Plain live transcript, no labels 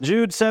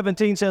Jude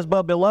 17 says,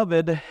 "But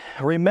beloved,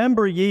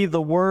 remember ye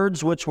the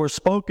words which were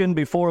spoken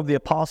before of the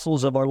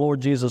apostles of our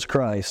Lord Jesus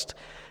Christ,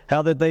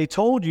 how that they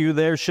told you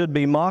there should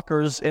be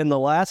mockers in the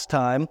last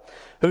time,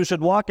 who should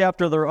walk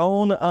after their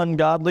own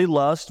ungodly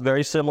lust,"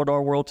 very similar to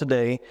our world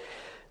today.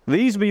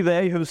 "These be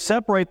they who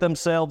separate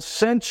themselves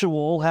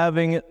sensual,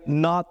 having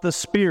not the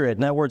Spirit."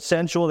 And that word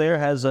sensual there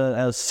has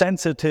a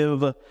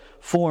sensitive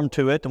form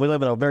to it. We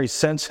live in a very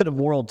sensitive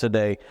world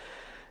today.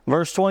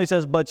 Verse 20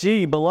 says, "But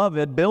ye,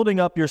 beloved, building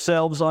up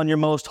yourselves on your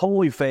most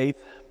holy faith,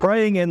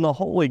 praying in the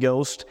Holy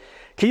Ghost,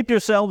 keep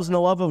yourselves in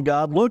the love of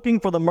God, looking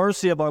for the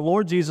mercy of our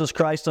Lord Jesus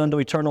Christ unto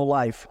eternal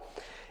life.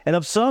 And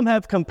of some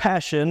have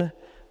compassion,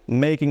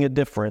 making a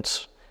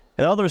difference.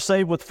 And others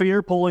save with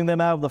fear, pulling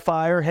them out of the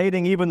fire,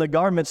 hating even the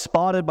garment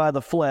spotted by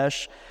the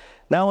flesh.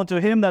 Now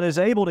unto him that is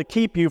able to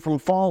keep you from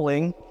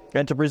falling,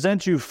 and to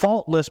present you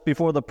faultless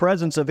before the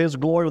presence of his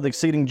glory with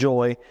exceeding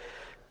joy,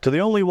 to the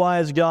only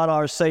wise God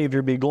our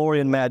Savior be glory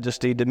and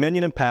majesty,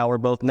 dominion and power,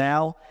 both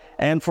now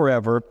and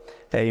forever.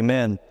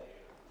 Amen."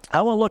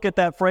 I want to look at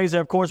that phrase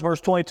there, of course,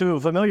 verse 22, a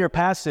familiar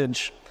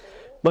passage,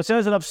 but it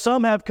says that of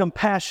some have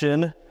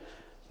compassion,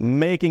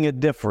 making a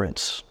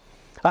difference.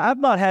 I've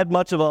not had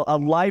much of a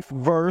life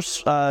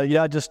verse.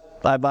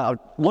 I've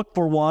looked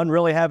for one,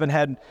 really haven't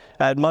had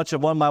much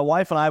of one. My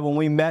wife and I, when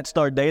we met,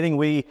 started dating,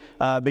 we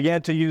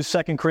began to use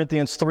 2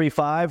 Corinthians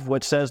 3:5,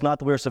 which says not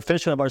that we are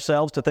sufficient of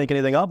ourselves to think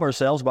anything of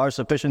ourselves, but our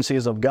sufficiency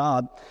is of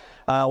God.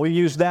 We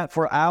used that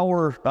for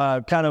our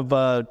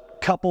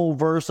couple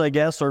verse, I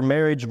guess, or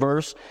marriage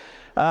verse.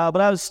 But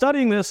I was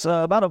studying this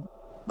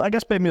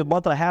maybe a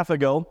month and a half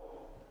ago,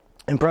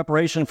 in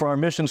preparation for our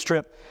missions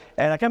trip,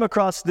 and I came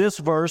across this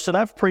verse, and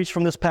I've preached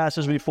from this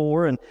passage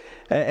before, and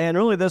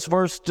really this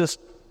verse just,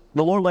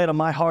 the Lord laid on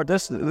my heart,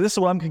 this is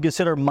what I'm going to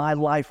consider my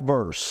life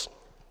verse,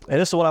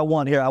 and this is what I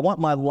want here. I want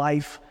my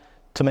life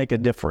to make a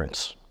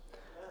difference.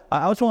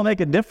 I just want to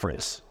make a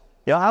difference.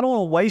 I don't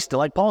want to waste it.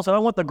 Like Paul said, I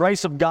don't want the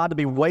grace of God to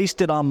be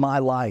wasted on my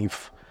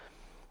life.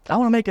 I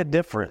want to make a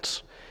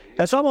difference.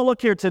 And so I'm going to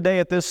look here today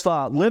at this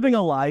thought, living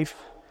a life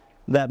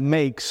that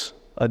makes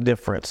a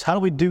difference. How do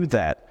we do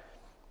that?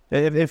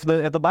 If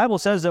the Bible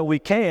says that we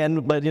can,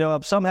 but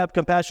some have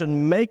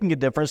compassion making a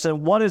difference,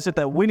 then what is it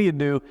that we need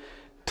to do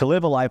to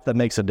live a life that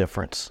makes a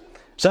difference?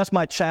 So that's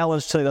my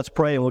challenge today. Let's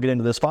pray and we'll get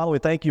into this. Father, we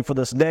thank you for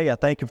this day. I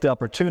thank you for the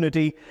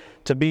opportunity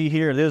to be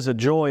here. It is a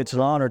joy. It's an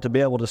honor to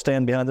be able to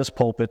stand behind this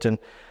pulpit and,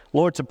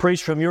 Lord, to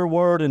preach from your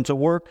word and to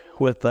work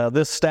with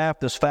this staff,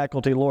 this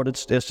faculty. Lord,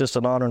 it's just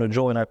an honor and a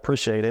joy, and I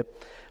appreciate it.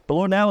 But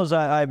Lord, now as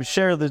I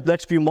share the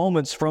next few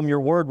moments from your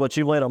word, what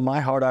you've laid on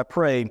my heart, I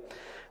pray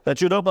that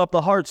you'd open up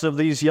the hearts of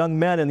these young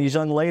men and these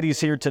young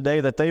ladies here today,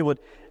 that they would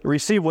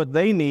receive what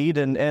they need,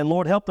 and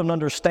Lord, help them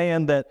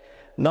understand that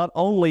not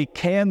only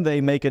can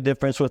they make a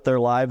difference with their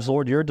lives,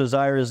 Lord, your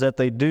desire is that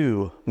they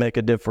do make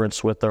a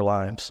difference with their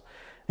lives.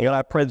 And God,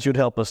 I pray that you'd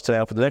help us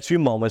today. For the next few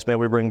moments, may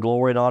we bring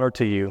glory and honor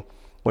to you.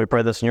 We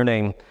pray this in your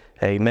name.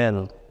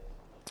 Amen.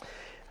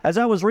 As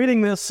I was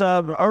reading this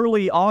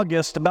early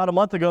August, about a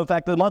month ago, in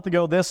fact, a month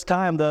ago this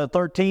time, the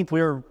 13th,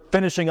 we were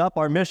finishing up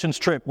our missions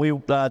trip. We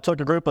took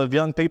a group of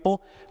young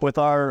people with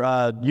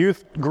our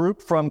youth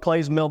group from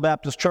Clays Mill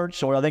Baptist Church.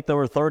 So I think there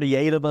were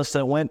 38 of us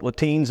that went with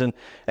teens and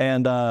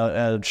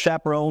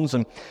chaperones.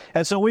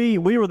 And so we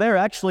were there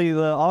actually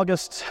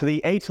August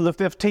the 8th to the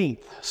 15th.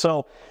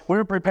 So we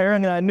were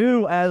preparing, and I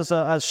knew as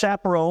a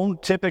chaperone,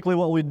 typically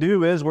what we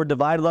do is we're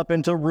divided up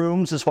into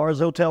rooms as far as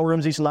hotel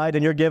rooms each night,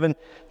 and you're given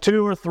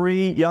 2 or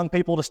 3 young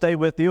people to stay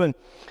with you.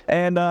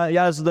 And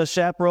as the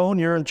chaperone,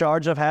 you're in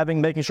charge of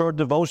making sure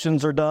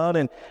devotions are done.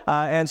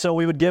 And so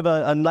we would give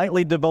a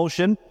nightly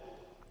devotion.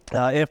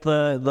 If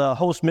the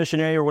host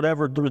missionary or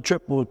whatever the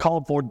trip would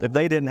call for, if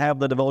they didn't have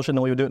the devotion,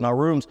 then we would do it in our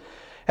rooms.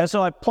 And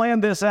so I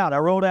planned this out. I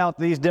wrote out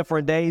these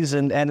different days,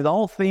 and it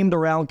all themed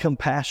around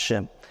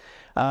compassion.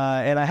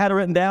 And I had it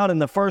written down, and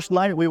the first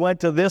night we went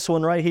to this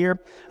one right here.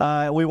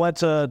 We went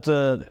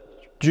to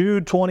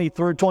Jude 20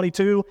 through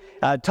 22,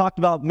 talked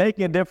about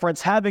making a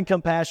difference, having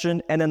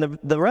compassion, and then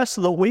the rest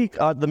of the week,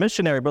 the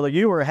missionary, Brother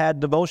Ewer, had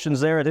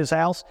devotions there at his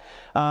house,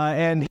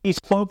 and he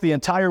spoke the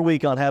entire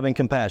week on having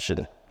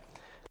compassion.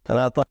 And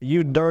I thought,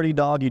 you dirty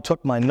dog, you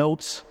took my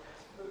notes.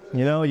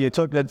 You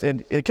took it,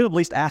 and it could have at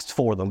least asked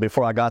for them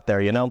before I got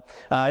there,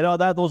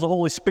 that was the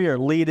Holy Spirit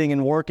leading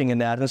and working in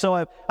that. And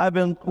so I've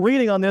been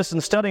reading on this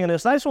and studying on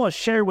this, and I just want to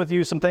share with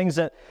you some things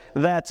that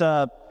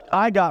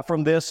I got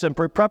from this in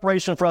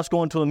preparation for us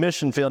going to a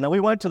mission field. Now,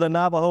 we went to the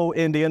Navajo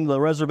Indian, the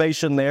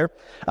reservation there,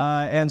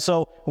 and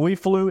so we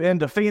flew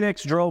into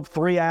Phoenix, drove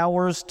 3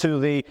 hours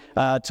to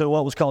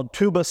what was called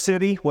Tuba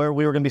City, where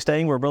we were going to be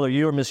staying, where Brother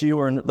Ewer, Miss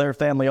Ewer, and their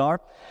family are.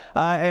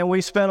 And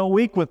we spent a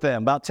week with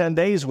them, about 10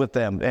 days with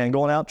them, and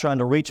going out trying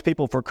to reach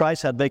people for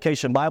Christ, had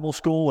Vacation Bible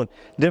School and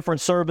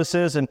different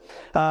services.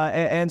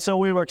 And so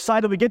we were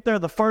excited. We get there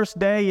the first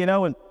day,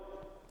 and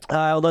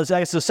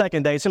It's the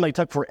second day. It seemed like it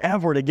took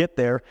forever to get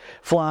there,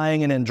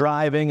 flying and then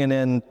driving, and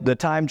then the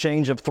time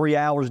change of 3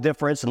 hours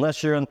difference.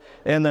 Unless you're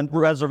in the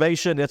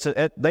reservation,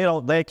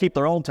 they keep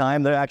their own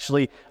time. They're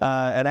actually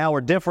an hour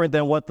different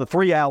than what the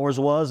 3 hours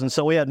was, and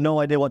so we had no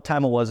idea what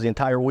time it was the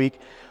entire week.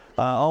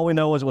 All we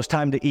know was it was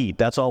time to eat.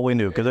 That's all we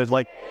knew, because there's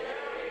like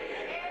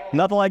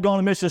nothing like going on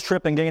a missions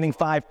trip and gaining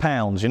 5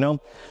 pounds,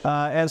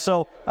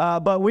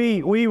 but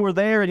we were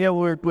there, and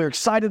we were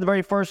excited the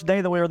very first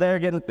day that we were there,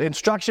 getting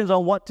instructions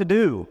on what to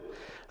do.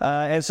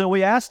 And so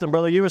we asked them,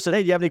 Brother Ewer said,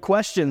 "Hey, do you have any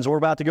questions? We're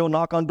about to go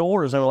knock on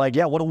doors." And we're like,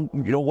 "Yeah,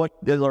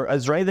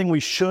 is there anything we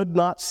should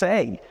not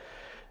say?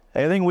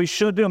 Anything we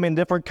should do? I mean,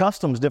 different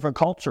customs, different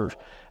cultures."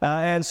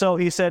 And so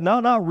he said, "No,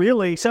 not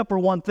really, except for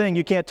one thing.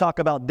 You can't talk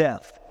about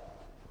death."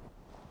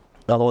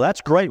 Although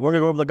that's great. We're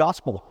going to go over the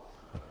gospel.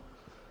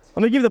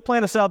 Let me give you the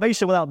plan of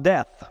salvation without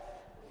death.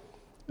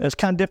 It's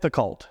kind of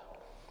difficult.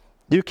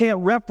 You can't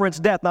reference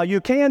death. Now, you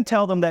can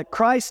tell them that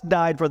Christ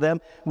died for them,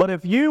 but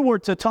if you were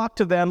to talk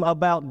to them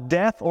about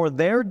death or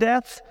their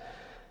death,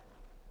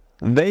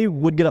 they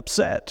would get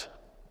upset.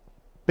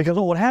 Because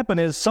what would happen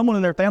is someone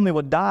in their family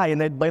would die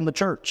and they'd blame the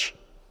church.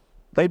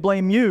 They'd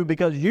blame you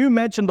because you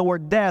mentioned the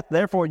word death,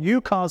 therefore you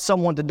caused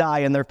someone to die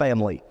in their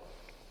family.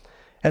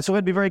 And so we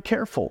had to be very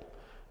careful.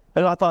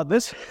 And I thought,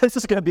 this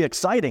is going to be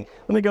exciting.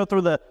 Let me go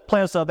through the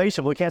plan of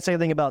salvation. We can't say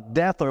anything about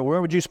death or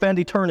where would you spend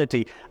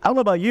eternity. I don't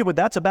know about you, but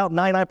that's about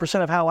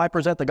 99% of how I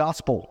present the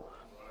gospel.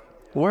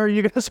 Where are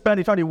you going to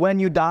spend eternity? When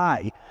you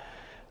die.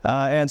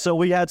 And so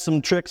we had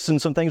some tricks and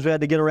some things we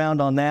had to get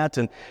around on that.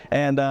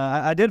 And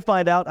I did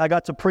find out I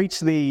got to preach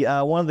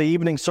one of the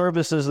evening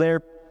services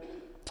there.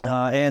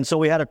 And so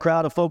we had a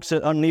crowd of folks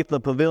underneath the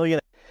pavilion.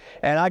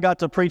 And I got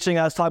to preaching.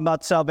 I was talking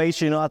about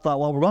salvation. I thought,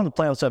 well, we're going to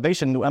plan on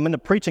salvation. I'm in the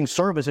preaching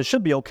service. It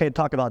should be okay to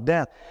talk about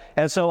death.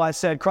 And so I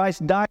said,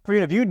 Christ died for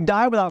you. If you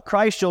die without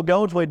Christ, you'll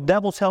go to a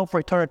devil's hell for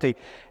eternity.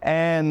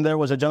 And there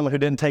was a gentleman who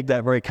didn't take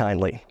that very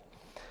kindly.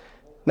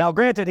 Now,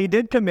 granted, he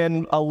did come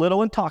in a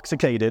little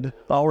intoxicated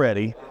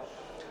already.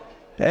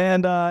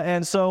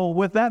 And so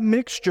with that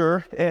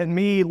mixture and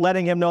me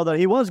letting him know that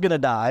he was going to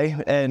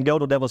die and go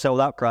to devil's hell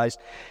without Christ,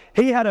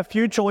 he had a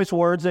few choice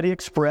words that he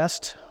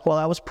expressed while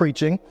I was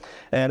preaching.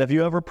 And if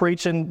you ever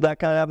preach in that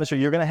kind of atmosphere,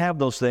 you're going to have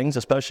those things,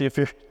 especially if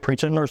you're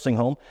preaching in a nursing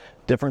home.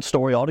 Different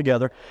story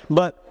altogether.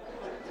 But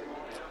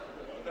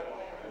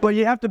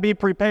you have to be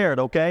prepared,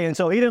 okay? And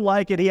so he didn't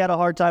like it. He had a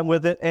hard time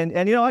with it. And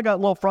I got a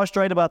little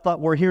frustrated, but I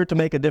thought, we're here to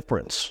make a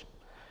difference.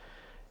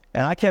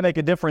 And I can't make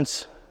a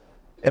difference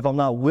if I'm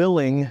not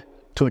willing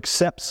to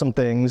accept some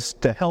things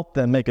to help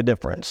them make a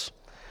difference.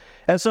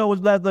 And so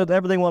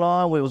everything went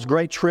on. It was a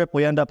great trip.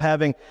 We ended up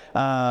having,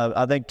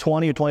 I think,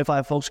 20 or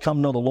 25 folks come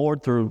to know the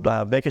Lord through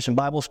Vacation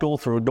Bible School,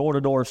 through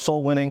door-to-door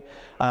soul winning.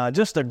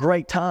 Just a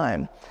great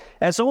time.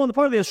 And so on the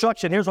part of the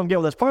instruction, here's what I'm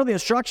getting with this. Part of the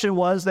instruction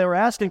was they were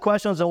asking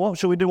questions on what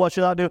should we do, what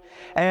should I do?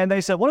 And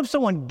they said, what if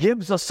someone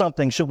gives us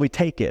something? Should we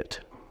take it?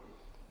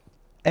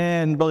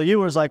 And Brother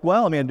Ewer was like,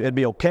 well, I mean, it'd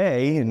be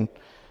okay. And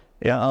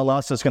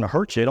unless it's going to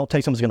hurt you. Don't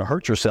take something that's going to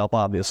hurt yourself,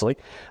 obviously.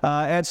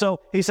 And so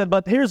he said,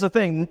 but here's the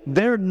thing.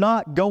 They're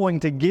not going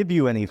to give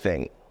you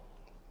anything.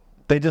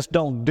 They just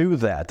don't do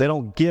that. They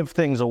don't give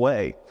things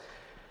away.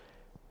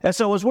 And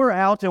so as we're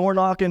out and we're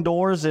knocking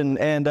doors and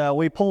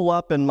we pull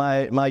up, and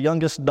my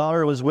youngest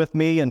daughter was with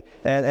me, and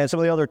some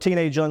of the other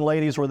teenage young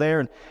ladies were there.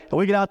 And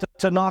we get out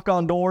to knock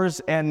on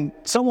doors, and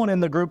someone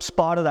in the group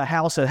spotted a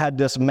house that had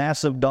this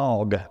massive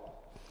dog.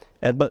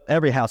 But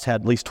every house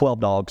had at least 12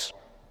 dogs.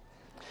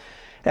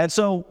 And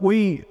so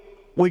we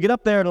get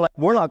up there and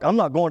I'm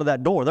not going to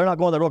that door. They're not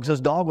going to that door because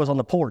this dog was on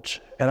the porch.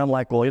 And I'm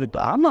like, well,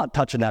 I'm not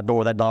touching that door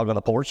with that dog on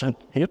the porch. And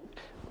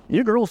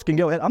you girls can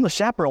go ahead. I'm the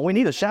chaperone. We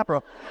need a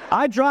chaperone.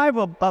 I drive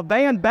a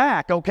van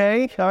back,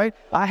 okay? All right.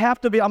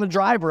 I'm a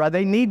driver.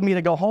 They need me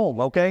to go home,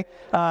 okay?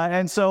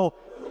 And so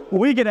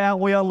we get out,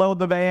 we unload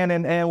the van,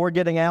 and we're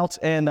getting out.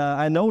 And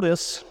I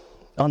notice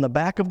on the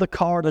back of the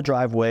car, the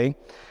driveway,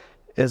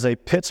 is a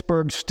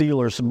Pittsburgh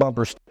Steelers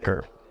bumper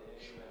sticker.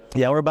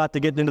 Yeah, we're about to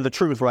get into the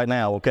truth right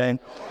now, okay?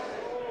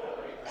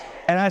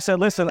 And I said,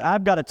 listen,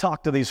 I've got to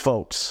talk to these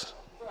folks.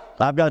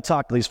 I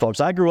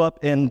grew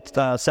up in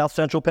South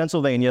Central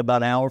Pennsylvania, about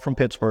an hour from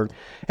Pittsburgh,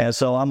 and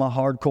so I'm a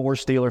hardcore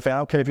Steeler fan. I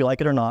don't care if you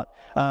like it or not.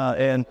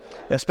 And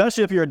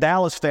especially if you're a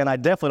Dallas fan, I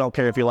definitely don't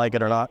care if you like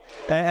it or not.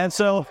 And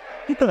so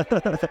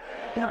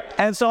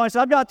I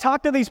said, I've got to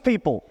talk to these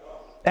people.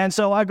 And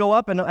so I go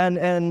up,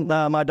 and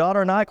my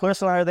daughter and I,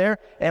 Clarissa and I, are there,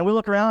 and we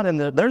look around, and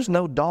there's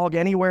no dog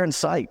anywhere in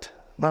sight.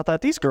 And I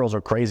thought, these girls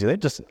are crazy. They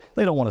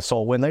don't want a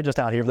soul win. They're just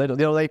out here. They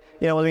didn't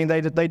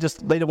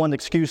want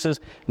excuses.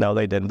 No,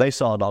 they didn't. They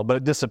saw a dog, but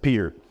it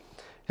disappeared.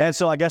 And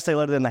so I guess they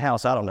let it in the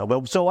house. I don't know.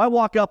 But so I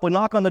walk up, we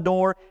knock on the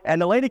door,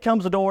 and the lady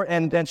comes to the door,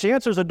 and she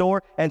answers the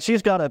door, and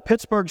she's got a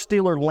Pittsburgh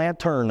Steeler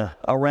lantern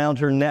around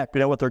her neck,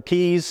 with her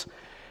keys.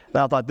 And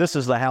I thought, this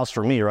is the house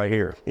for me right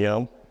here,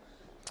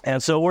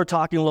 And so we're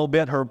talking a little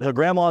bit. Her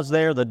grandma's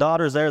there, the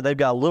daughter's there. They've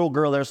got a little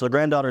girl there, so the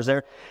granddaughter's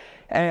there.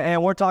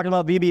 and we're talking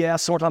about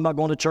VBS, and we're talking about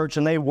going to church,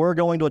 and they were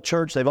going to a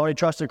church. They've already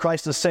trusted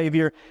Christ as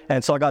Savior,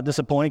 and so I got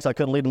disappointed because I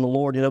couldn't lead them to the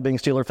Lord, being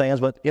Steeler fans,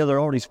 but they're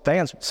already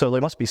fans, so they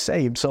must be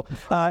saved. So,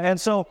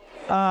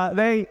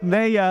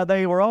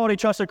 they were already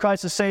trusted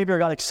Christ as Savior,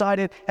 got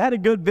excited, had a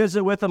good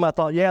visit with them. I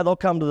thought, yeah, they'll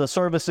come to the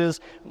services.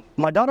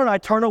 My daughter and I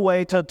turn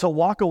away to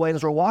walk away, and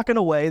as we're walking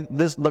away,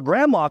 the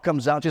grandma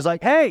comes out. She's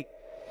like, hey,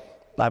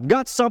 I've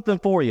got something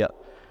for you.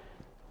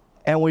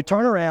 And we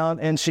turn around,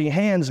 and she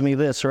hands me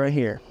this right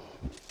here.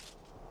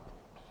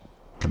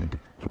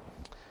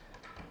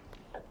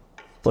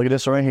 Look at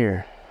this right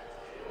here.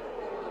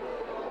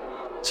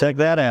 Check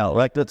that out.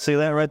 Right, see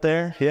that right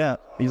there? Yeah.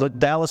 You look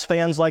Dallas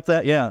fans like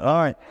that? Yeah.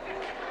 All right.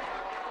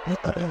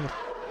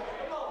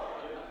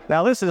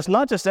 Now, this is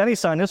not just any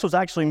sign. This was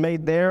actually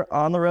made there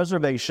on the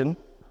reservation.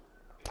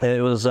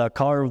 It was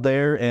carved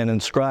there and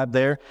inscribed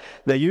there.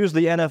 They used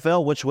the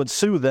NFL, which would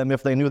sue them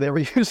if they knew they were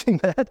using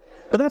that,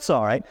 but that's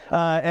all right.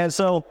 And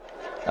so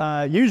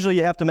usually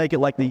you have to make it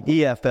like the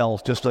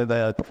EFL, just so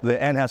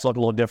the N has to look a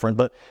little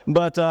different.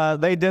 But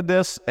they did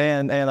this,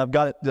 and I've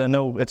got it.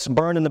 No, it's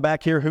burned in the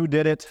back here. Who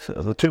did it?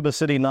 The Tuba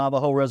City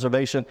Navajo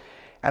Reservation.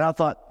 And I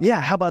thought,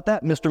 yeah, how about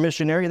that, Mr.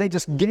 Missionary? They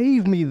just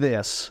gave me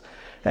this,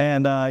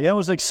 and it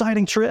was an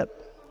exciting trip.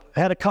 I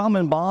had a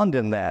common bond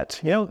in that.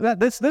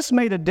 This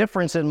made a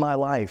difference in my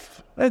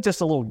life. It's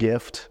just a little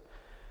gift,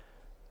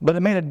 but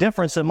it made a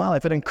difference in my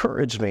life. It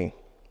encouraged me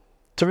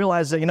to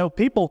realize that,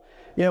 people,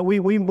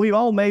 we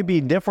all may be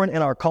different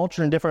in our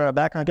culture and different in our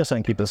background. I guess I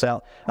can keep this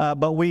out.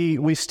 But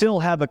we still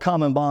have a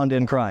common bond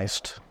in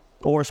Christ,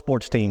 or a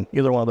sports team,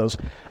 either one of those.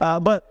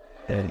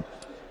 But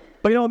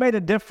it made a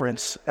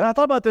difference. And I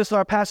thought about this in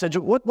our passage.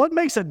 What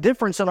makes a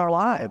difference in our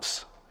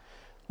lives?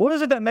 What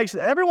is it that makes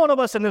it? Every one of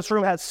us in this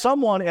room has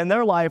someone in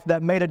their life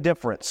that made a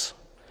difference.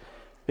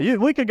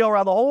 We could go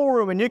around the whole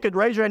room, and you could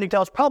raise your hand and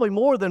tell us probably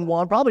more than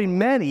one, probably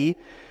many,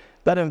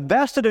 that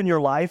invested in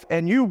your life,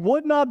 and you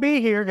would not be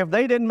here if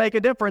they didn't make a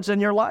difference in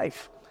your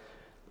life.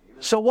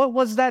 So what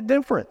was that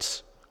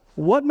difference?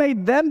 What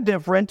made them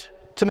different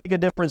to make a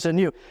difference in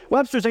you?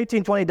 Webster's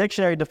 1820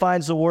 dictionary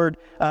defines the word,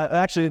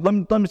 let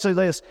me say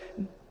this.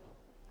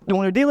 When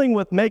we're dealing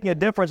with making a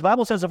difference, the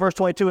Bible says in verse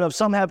 22, and of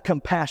some have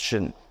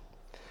compassion.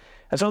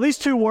 And so these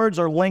two words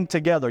are linked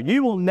together.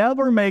 You will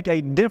never make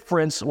a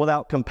difference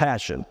without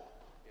compassion.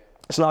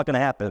 It's not going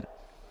to happen.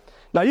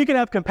 Now, you can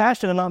have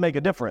compassion and not make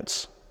a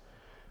difference.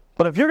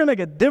 But if you're going to make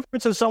a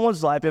difference in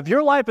someone's life, if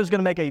your life is going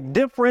to make a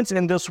difference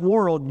in this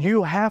world,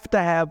 you have to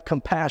have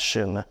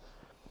compassion.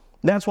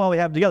 That's why we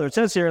have it together. It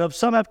says here, and if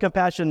some have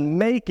compassion,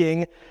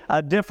 making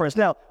a difference.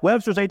 Now,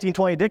 Webster's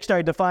 1820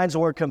 dictionary defines the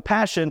word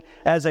compassion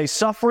as a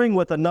suffering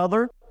with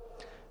another,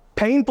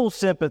 painful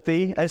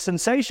sympathy, a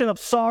sensation of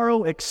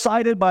sorrow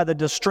excited by the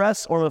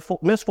distress or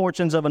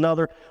misfortunes of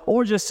another,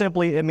 or just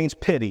simply it means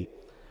pity.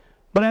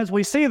 But as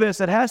we see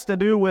this, it has to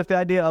do with the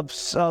idea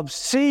of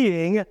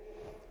seeing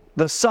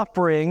the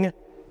suffering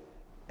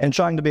and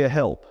trying to be a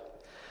help.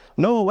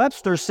 Noah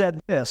Webster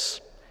said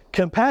this: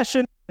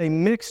 compassion is a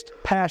mixed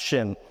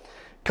passion,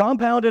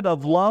 compounded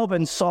of love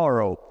and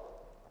sorrow.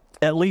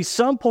 At least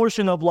some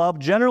portion of love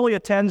generally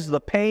attends the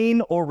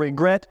pain or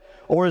regret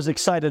or is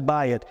excited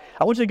by it.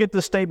 I want you to get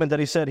this statement that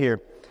he said here.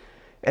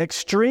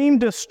 Extreme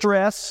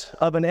distress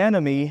of an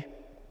enemy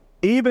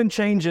even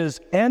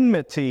changes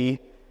enmity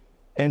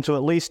into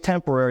at least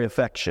temporary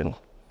affection. You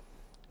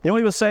know what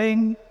he was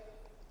saying?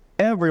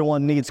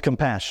 Everyone needs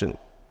compassion.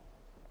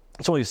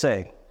 That's what he's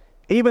saying.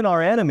 Even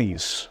our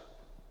enemies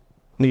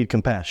need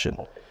compassion.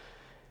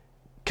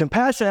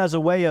 Compassion has a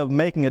way of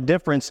making a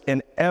difference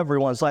in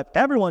everyone's life.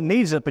 Everyone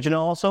needs it, but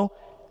also,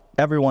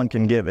 everyone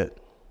can give it.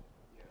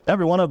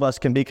 Every one of us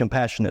can be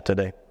compassionate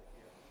today.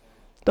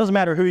 Doesn't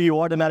matter who you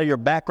are, doesn't matter your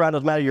background,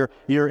 doesn't matter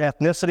your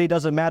ethnicity,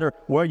 doesn't matter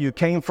where you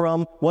came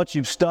from, what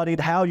you've studied,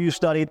 how you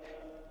studied.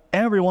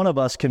 Every one of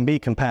us can be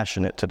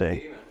compassionate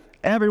today.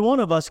 Every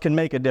one of us can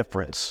make a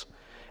difference.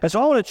 And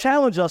so I want to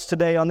challenge us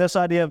today on this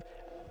idea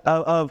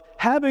of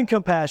having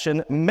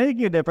compassion,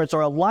 making a difference,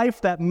 or a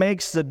life that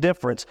makes the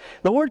difference.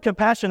 The word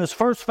compassion is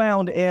first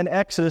found in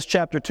Exodus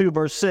chapter 2,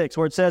 verse 6,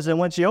 where it says, and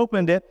when she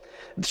opened it,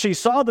 she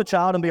saw the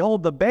child, and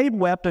behold, the babe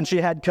wept, and she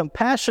had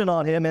compassion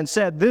on him and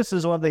said, this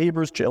is one of the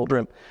Hebrews'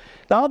 children.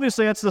 Now,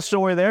 obviously, that's the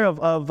story there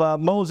of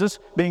Moses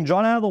being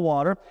drawn out of the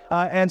water.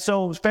 And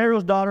so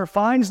Pharaoh's daughter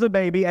finds the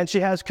baby, and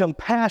she has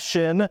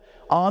compassion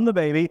on the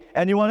baby.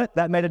 And you want it?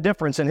 That made a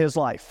difference in his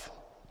life.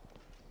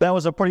 That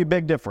was a pretty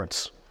big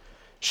difference.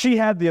 She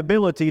had the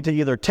ability to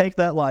either take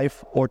that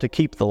life or to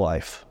keep the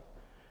life.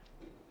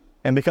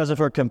 And because of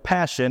her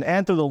compassion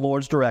and through the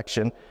Lord's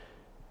direction,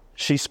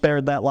 she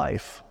spared that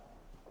life.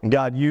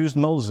 God used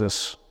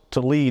Moses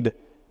to lead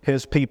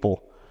his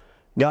people.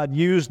 God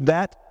used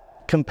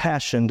that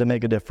compassion to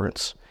make a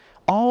difference.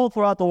 All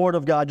throughout the Word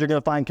of God, you're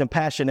going to find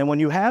compassion. And when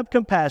you have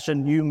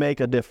compassion, you make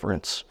a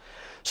difference.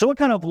 So what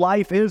kind of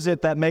life is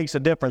it that makes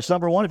a difference?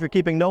 Number one, if you're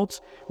keeping notes,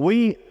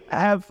 we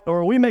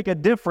make a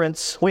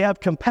difference, we have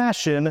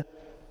compassion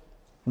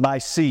by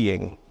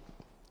seeing.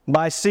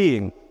 By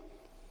seeing.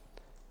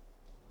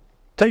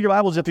 Take your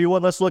Bibles, if you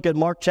would. Let's look at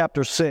Mark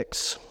chapter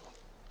 6.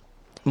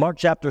 Mark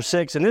chapter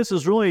 6, and this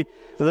is really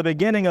the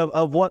beginning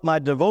of what my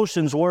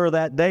devotions were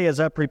that day as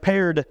I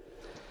prepared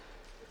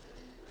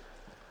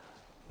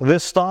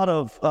this thought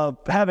of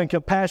having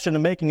compassion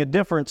and making a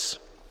difference.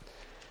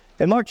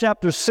 In Mark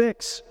chapter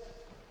 6,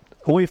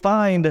 we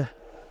find a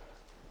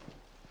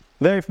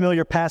very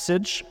familiar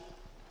passage.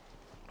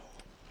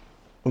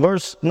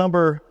 Let's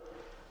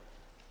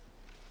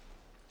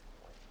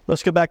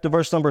go back to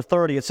verse number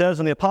 30. It says,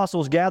 "And the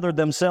apostles gathered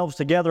themselves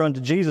together unto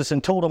Jesus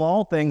and told him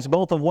all things,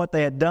 both of what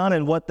they had done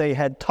and what they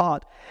had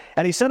taught.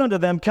 And he said unto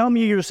them, Come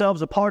ye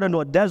yourselves apart unto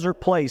a desert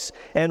place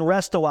and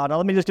rest a while." Now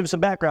let me just give some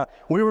background.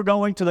 We were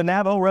going to the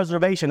Navajo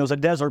reservation. It was a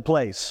desert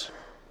place.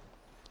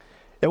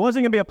 It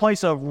wasn't going to be a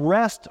place of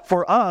rest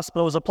for us,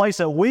 but it was a place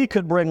that we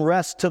could bring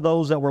rest to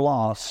those that were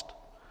lost.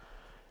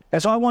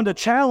 And so I wanted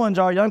to challenge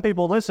our young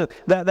people, listen,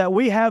 that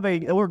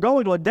we're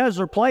going to a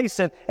desert place,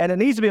 and it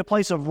needs to be a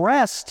place of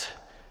rest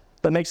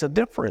that makes a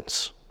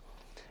difference.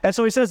 And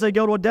so he says they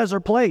go to a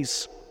desert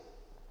place.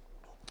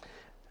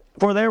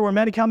 "For there were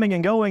many coming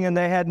and going, and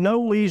they had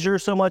no leisure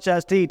so much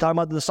as to eat." Talking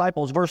about the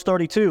disciples, verse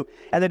 32.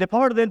 "And they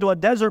departed into a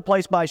desert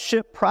place by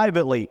ship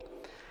privately.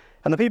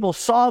 And the people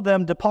saw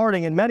them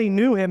departing, and many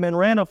knew him, and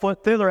ran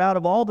afoot thither out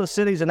of all the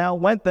cities, and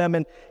outwent them,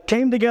 and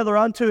came together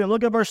unto him."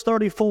 Look at verse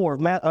 34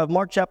 of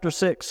Mark chapter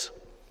 6.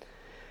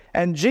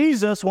 "And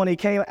Jesus, when he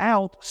came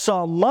out,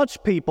 saw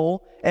much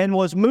people, and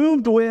was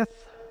moved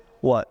with"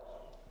 what?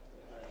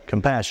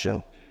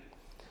 Compassion.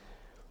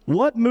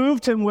 What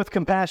moved him with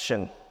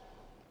compassion?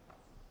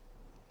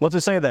 What's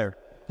it say there?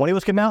 When he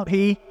was come out,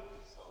 he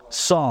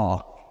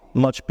saw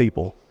much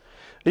people.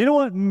 Do you know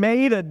what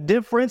made a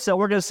difference that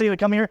we're going to see when we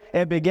come here?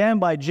 It began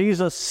by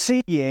Jesus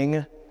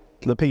seeing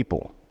the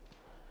people.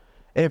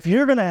 If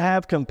you're going to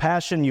have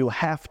compassion, you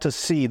have to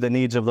see the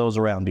needs of those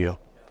around you.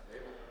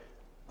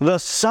 The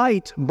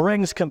sight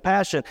brings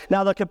compassion.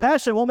 Now, the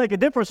compassion won't make a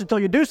difference until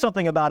you do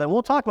something about it.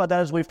 We'll talk about that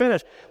as we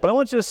finish. But I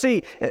want you to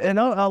see,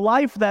 a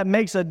life that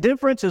makes a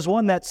difference is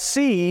one that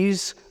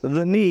sees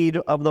the need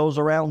of those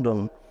around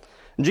them.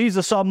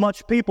 Jesus saw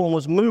much people and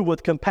was moved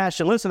with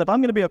compassion. Listen, if I'm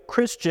going to be a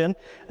Christian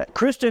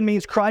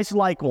means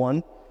Christ-like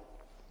one,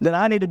 then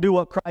I need to do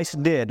what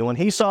Christ did. When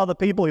he saw the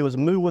people, he was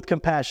moved with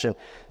compassion.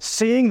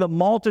 Seeing the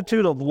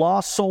multitude of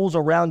lost souls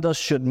around us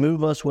should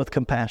move us with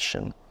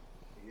compassion.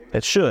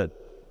 It should.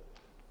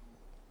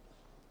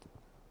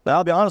 Now,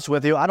 I'll be honest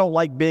with you, I don't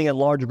like being in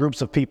large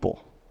groups of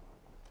people.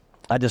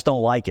 I just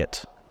don't like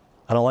it.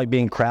 I don't like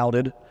being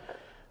crowded.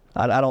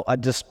 I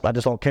just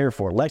don't care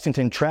for it.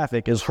 Lexington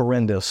traffic is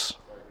horrendous.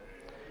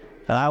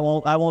 And I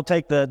won't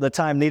take the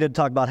time needed to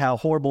talk about how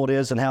horrible it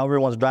is and how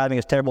everyone's driving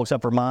is terrible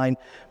except for mine.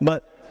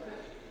 But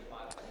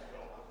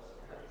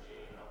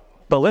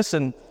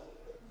listen,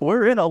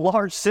 we're in a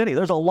large city.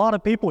 There's a lot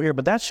of people here,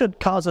 but that should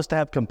cause us to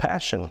have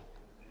compassion.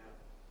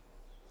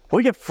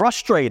 We get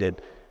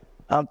frustrated.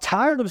 I'm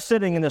tired of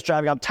sitting in this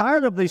traffic. I'm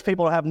tired of these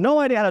people who have no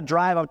idea how to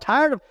drive. I'm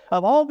tired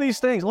of all these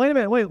things. Wait a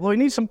minute. We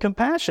need some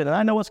compassion. And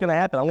I know what's going to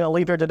happen. I'm going to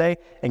leave here today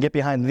and get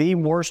behind the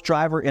worst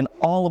driver in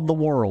all of the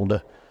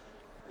world.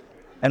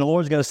 And the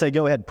Lord's going to say,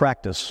 go ahead,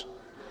 practice.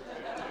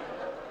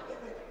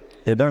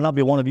 It better not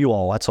be one of you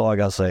all. That's all I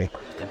got to say.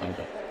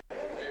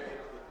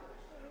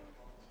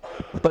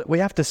 But we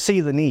have to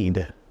see the need.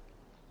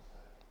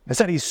 It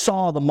said he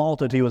saw the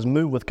multitude. He was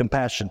moved with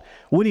compassion.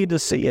 We need to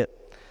see it.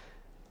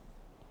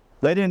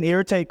 They didn't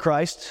irritate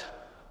Christ.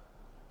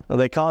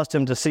 They caused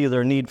him to see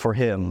their need for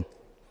him.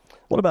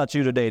 What about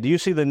you today? Do you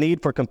see the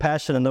need for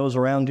compassion in those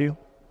around you?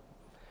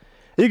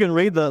 You can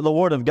read the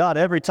Word of God.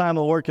 Every time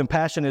the word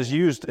compassion is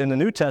used in the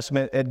New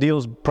Testament, it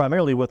deals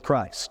primarily with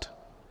Christ.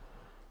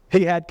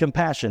 He had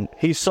compassion.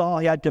 He saw,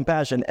 he had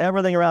compassion.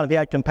 Everything around him, he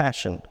had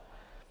compassion.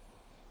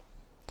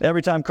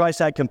 Every time Christ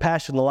had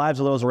compassion, the lives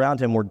of those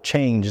around him were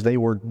changed. They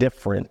were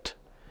different.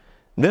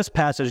 This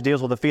passage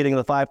deals with the feeding of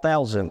the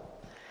 5,000.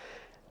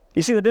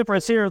 You see the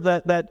difference here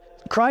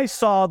that Christ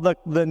saw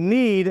the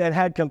need and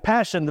had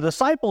compassion. The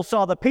disciples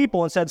saw the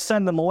people and said,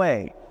 send them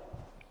away.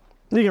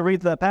 You can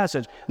read that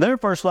passage. Their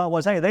first thought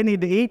was, hey, they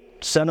need to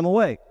eat, send them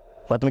away.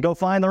 Let them go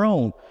find their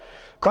own.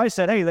 Christ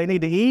said, hey, they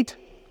need to eat.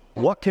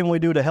 What can we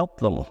do to help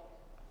them?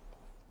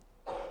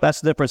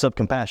 That's the difference of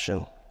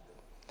compassion.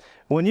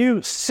 When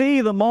you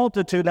see the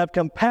multitude and have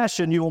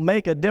compassion, you will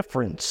make a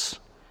difference.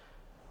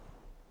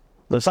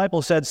 The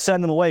disciples said,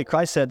 send them away.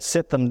 Christ said,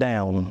 sit them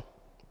down.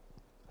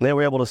 They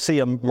were able to see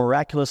a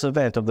miraculous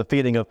event of the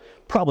feeding of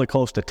probably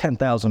close to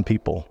 10,000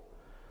 people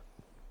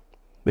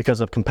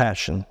because of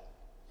compassion.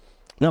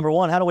 Number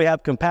one, how do we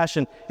have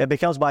compassion? It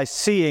becomes by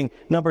seeing.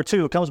 Number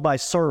two, it comes by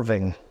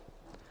serving.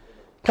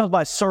 It comes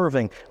by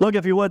serving. Look,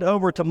 if you would,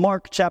 over to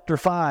Mark chapter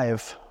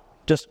 5.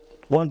 Just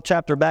one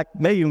chapter back,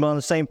 maybe even on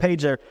the same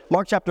page there.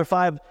 Mark chapter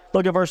 5,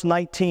 look at verse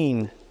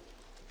 19.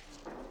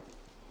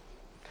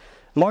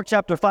 Mark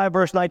chapter 5,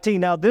 verse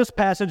 19. Now, this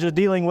passage is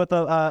dealing with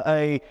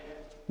the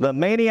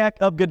maniac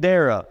of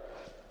Gadara.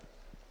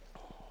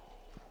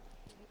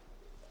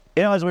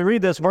 You know, as we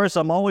read this verse,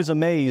 I'm always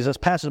amazed. This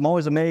passage, I'm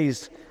always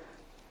amazed.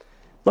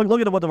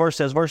 Look at what the verse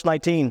says, verse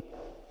 19.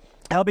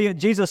 Howbeit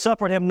Jesus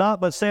suffered him not,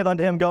 but saith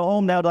unto him, Go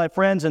home now to thy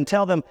friends, and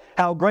tell them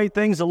how great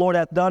things the Lord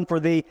hath done for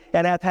thee,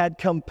 and hath had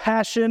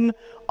compassion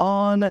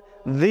on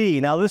thee.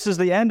 Now this is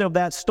the end of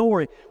that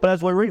story. But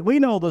as we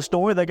know the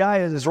story, the guy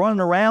is running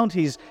around.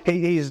 He's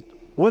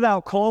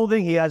without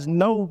clothing. He has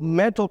no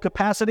mental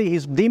capacity.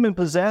 He's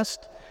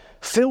demon-possessed,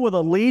 filled with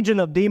a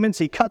legion of demons.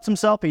 He cuts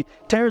himself. He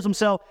tears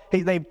himself.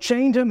 They've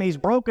chained him. He's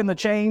broken the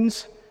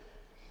chains.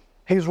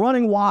 He's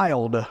running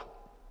wild.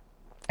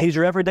 He's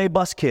your everyday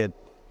bus kid.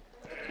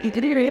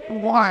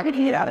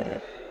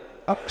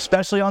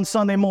 Especially on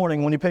Sunday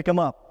morning when you pick them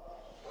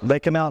up. They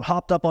come out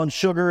hopped up on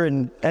sugar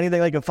and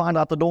anything they can find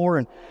out the door.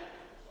 And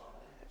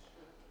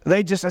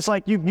it's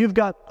like you've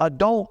got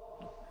adult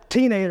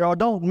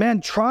men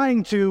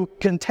trying to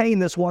contain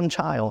this one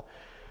child.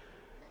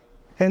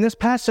 And this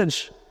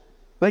passage,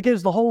 that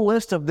gives the whole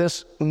list of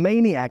this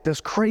maniac,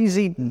 this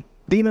crazy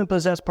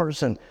demon-possessed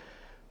person.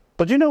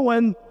 But you know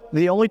when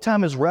the only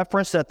time is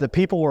referenced that the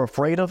people were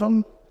afraid of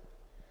him?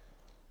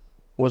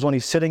 Was when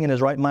he's sitting in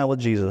his right mind with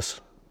Jesus.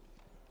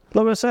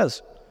 Look what it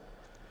says.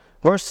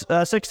 Verse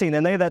 16,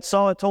 and they that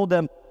saw it told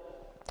them,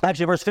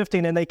 actually verse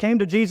 15, and they came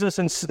to Jesus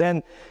and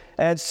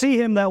see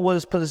him that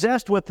was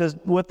possessed with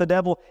the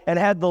devil and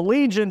had the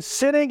legion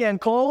sitting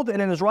and clothed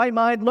and in his right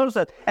mind. Notice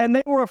that. And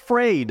they were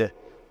afraid.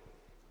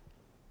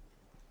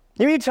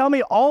 You mean to tell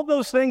me all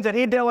those things that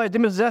he dealt with,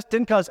 demon-possessed,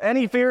 didn't cause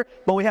any fear,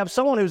 but we have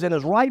someone who's in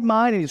his right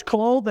mind and he's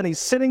clothed and he's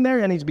sitting there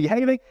and he's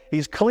behaving,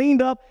 he's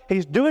cleaned up,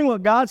 he's doing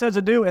what God says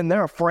to do, and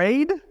they're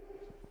afraid?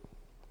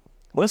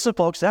 Listen,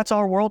 folks, that's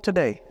our world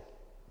today.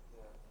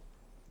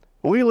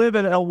 We live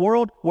in a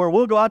world where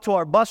we'll go out to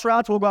our bus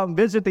routes, we'll go out and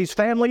visit these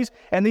families,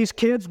 and these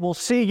kids will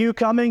see you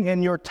coming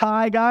in your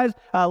tie, guys.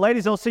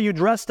 Ladies, they'll see you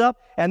dressed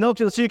up, and they'll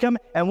see you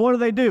coming, and what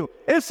do?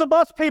 It's the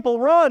bus people,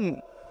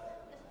 run!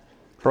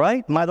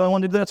 Right? Am I the only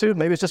one to do that too?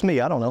 Maybe it's just me.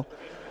 I don't know.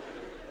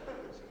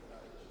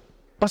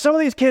 But some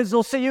of these kids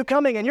will see you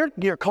coming and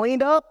you're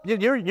cleaned up.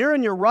 You're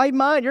in your right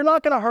mind. You're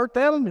not going to hurt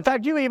them. In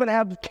fact, you even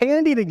have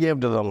candy to give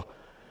to them.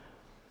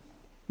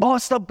 Oh,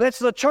 it's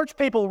the church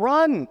people.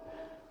 Run.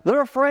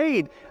 They're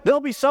afraid.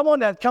 There'll be someone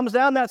that comes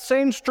down that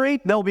same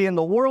street. They'll be in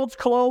the world's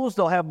clothes.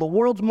 They'll have the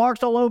world's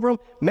marks all over them.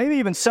 Maybe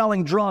even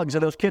selling drugs.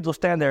 And those kids will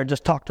stand there and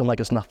just talk to them like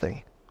it's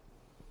nothing.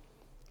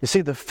 You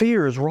see, the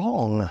fear is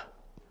wrong.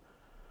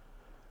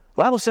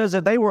 The Bible says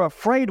that they were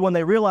afraid when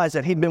they realized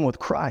that he'd been with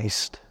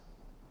Christ.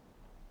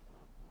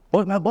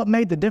 What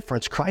made the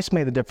difference? Christ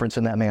made the difference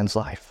in that man's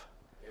life.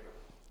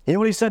 You know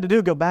what he said to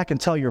do? Go back and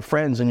tell your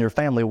friends and your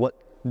family what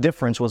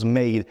difference was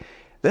made.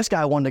 This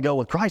guy wanted to go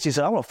with Christ. He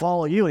said, I want to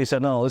follow you. And he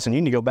said, no, listen, you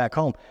need to go back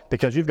home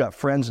because you've got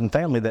friends and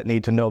family that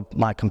need to know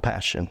my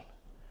compassion.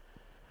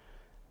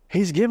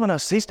 He's given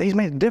us, he's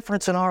made a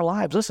difference in our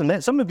lives. Listen,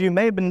 some of you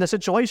may have been in a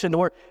situation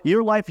where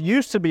your life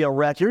used to be a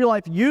wreck. Your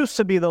life used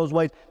to be those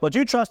ways, but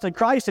you trusted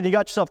Christ and you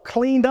got yourself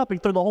cleaned up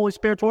through the Holy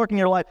Spirit's work in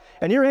your life.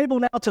 And you're able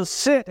now to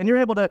sit and you're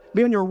able to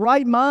be in your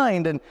right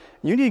mind. And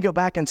you need to go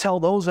back and tell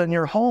those in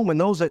your home and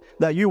those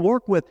that you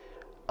work with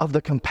of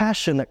the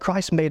compassion that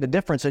Christ made a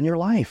difference in your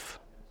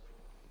life.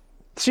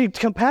 See,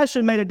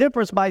 compassion made a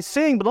difference by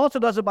seeing, but also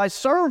does it by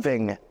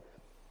serving.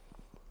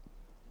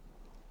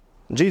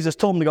 Jesus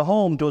told him to go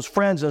home to his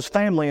friends and his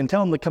family and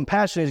tell them the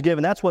compassion he's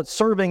given. That's what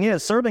serving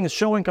is. Serving is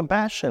showing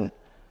compassion.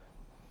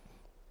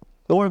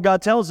 The Word of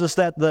God tells us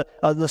that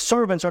the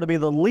servants are to be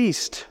the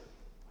least.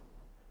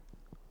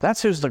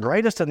 That's who's the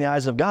greatest in the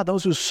eyes of God,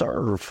 those who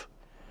serve.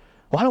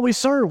 Why don't we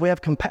serve? We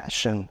have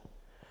compassion.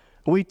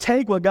 We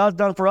take what God's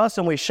done for us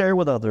and we share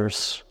with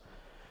others.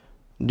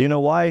 Do you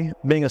know why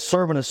being a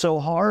servant is so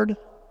hard?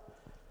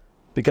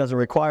 Because it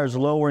requires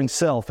lowering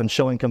self and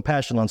showing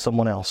compassion on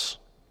someone else.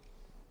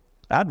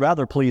 I'd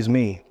rather please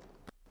me.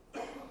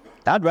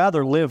 I'd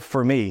rather live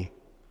for me.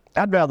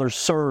 I'd rather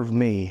serve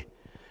me.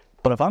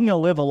 But if I'm going to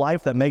live a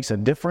life that makes a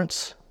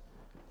difference,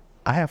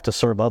 I have to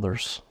serve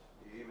others.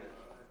 Amen.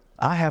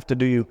 I have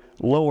to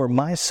lower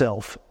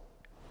myself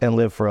and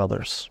live for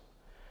others.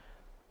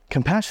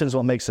 Compassion is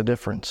what makes a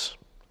difference.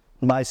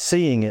 By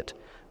seeing it,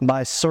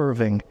 by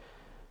serving.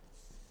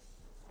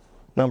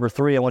 Number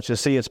 3, I want you to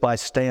see it's by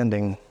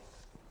standing.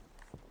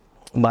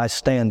 By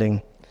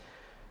standing.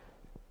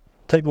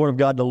 Take the Word of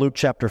God to Luke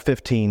chapter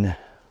 15.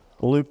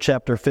 Luke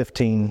chapter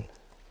 15.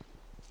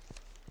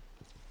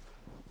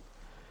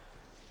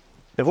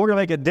 If we're going to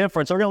make a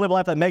difference, we're going to live a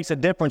life that makes a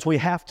difference, we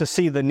have to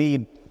see the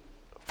need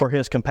for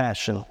His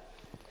compassion.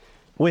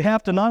 We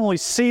have to not only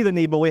see the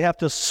need, but we have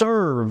to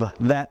serve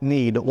that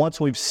need once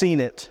we've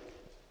seen it.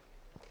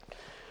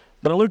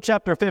 But in Luke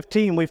chapter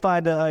 15, we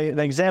find an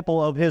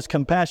example of His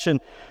compassion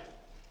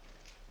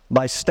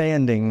by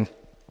standing.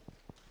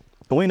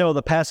 We know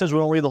the passage. We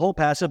won't read the whole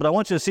passage, but I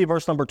want you to see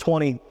verse number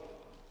 20.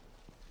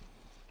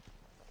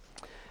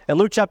 In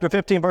Luke chapter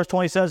 15, verse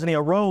 20 says, and he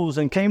arose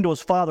and came to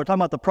his father, talking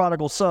about the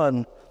prodigal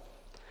son.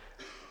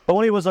 But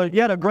when he was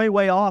yet a great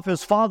way off,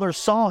 his father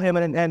saw him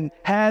and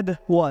had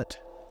what?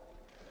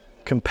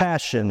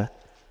 Compassion.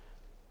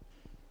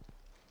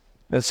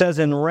 It says,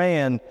 and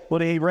ran. Well,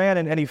 he ran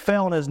and he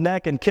fell on his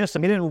neck and kissed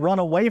him. He didn't run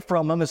away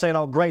from him and say,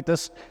 oh, great,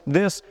 this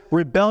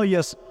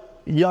rebellious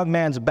young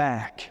man's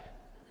back.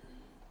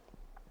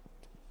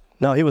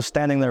 No, he was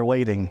standing there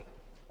waiting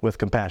with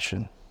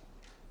compassion.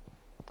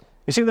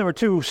 You see, there were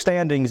two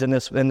standings in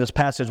this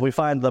passage. We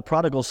find the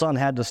prodigal son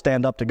had to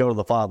stand up to go to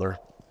the father.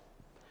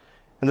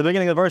 In the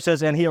beginning of the verse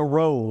says, and he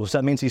arose.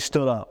 That means he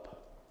stood up.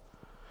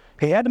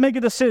 He had to make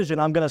a decision.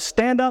 I'm going to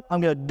stand up.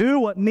 I'm going to do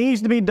what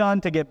needs to be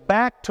done to get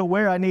back to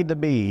where I need to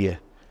be.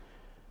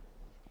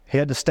 He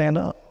had to stand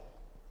up.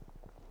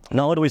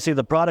 Not only do we see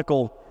the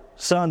prodigal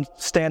son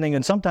standing,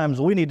 and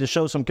sometimes we need to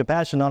show some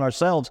compassion on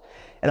ourselves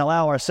and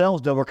allow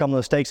ourselves to overcome the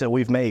mistakes that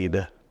we've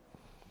made.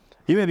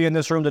 You may be in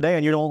this room today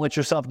and you don't let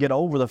yourself get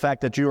over the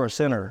fact that you're a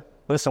sinner.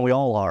 Listen, we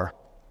all are.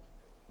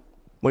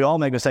 We all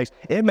make mistakes.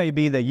 It may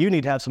be that you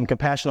need to have some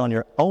compassion on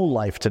your own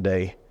life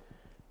today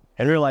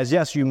and realize,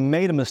 yes, you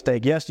made a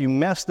mistake. Yes, you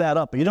messed that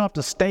up, but you don't have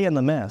to stay in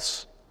the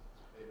mess.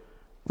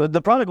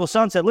 The prodigal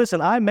son said, listen,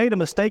 I made a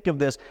mistake of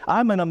this.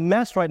 I'm in a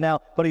mess right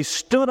now. But he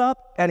stood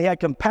up and he had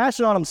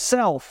compassion on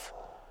himself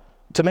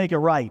to make it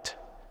right.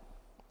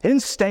 He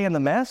didn't stay in the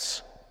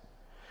mess.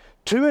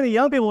 Too many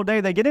young people today,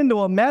 they get into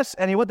a mess,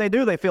 and what they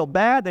do, they feel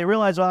bad. They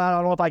realize, well, I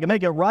don't know if I can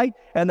make it right,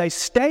 and they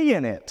stay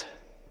in it.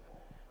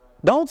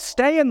 Don't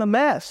stay in the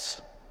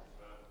mess.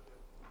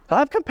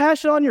 Have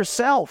compassion on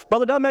yourself.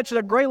 Brother Dunn mentioned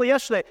it greatly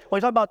yesterday when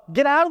he talked about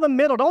get out of the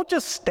middle. Don't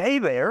just stay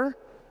there.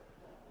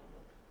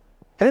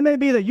 And it may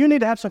be that you need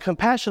to have some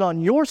compassion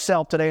on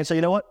yourself today and say,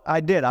 you know what? I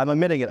did. I'm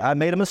admitting it. I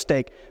made a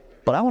mistake,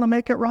 but I want to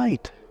make it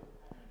right.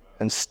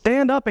 And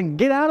stand up and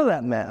get out of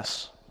that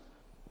mess.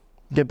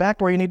 Get back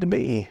where you need to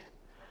be.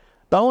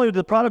 Not only did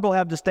the prodigal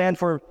have to stand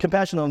for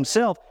compassion on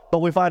himself, but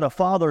we find a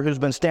father who's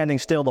been standing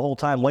still the whole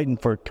time waiting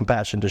for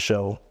compassion to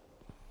show.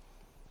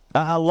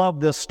 I love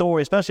this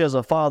story, especially as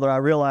a father. I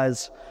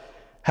realize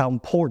how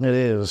important it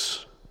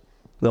is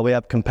that we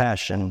have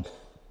compassion.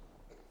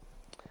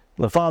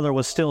 The father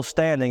was still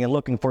standing and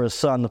looking for his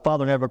son. The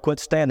father never quit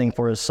standing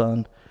for his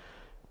son.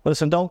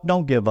 Listen,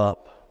 don't give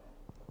up.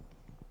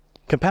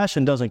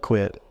 Compassion doesn't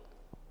quit.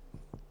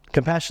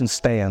 Compassion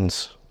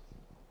stands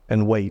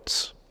and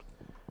waits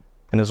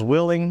and is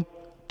willing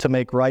to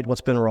make right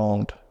what's been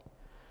wronged.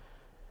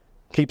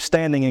 Keep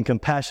standing in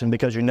compassion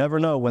because you never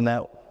know when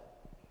that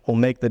will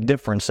make the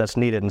difference that's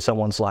needed in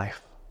someone's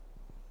life.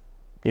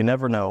 You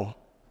never know.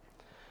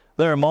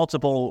 There are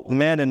multiple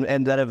men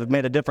and that have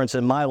made a difference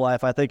in my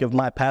life. I think of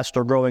my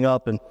pastor growing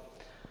up, and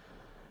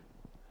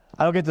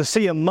I don't get to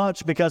see him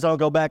much because I don't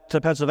go back to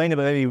Pennsylvania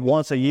but maybe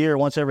once a year,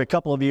 once every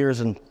couple of years,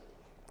 and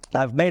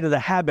I've made it a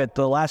habit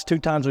the last 2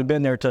 times we've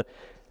been there to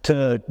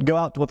go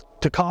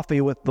out to coffee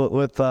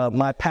with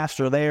my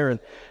pastor there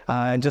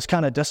and just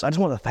I just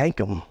want to thank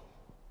him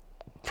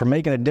for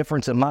making a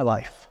difference in my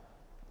life.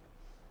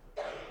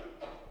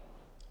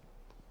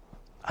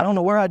 I don't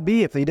know where I'd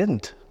be if he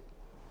didn't.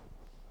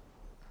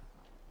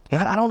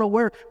 I don't know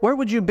where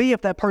would you be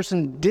if that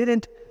person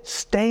didn't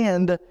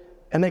stand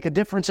and make a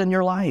difference in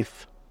your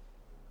life.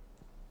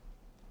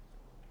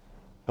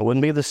 It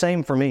wouldn't be the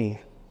same for me.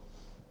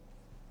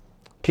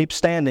 Keep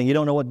standing. You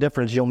don't know what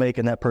difference you'll make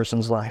in that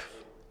person's life.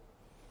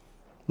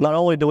 Not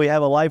only do we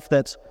have a life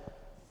that's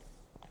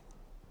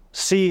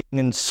seeing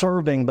and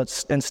serving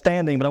and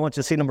standing, but I want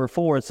you to see number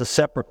 4, it's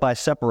by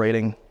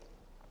separating.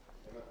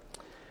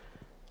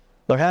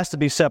 There has to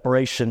be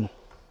separation.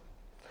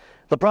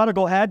 The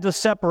prodigal had to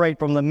separate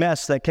from the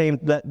mess that came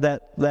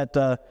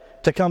to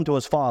come to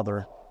his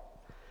father.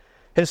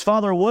 His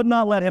father would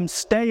not let him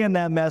stay in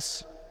that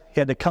mess. He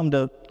had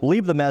to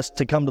leave the mess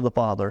to come to the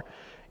father.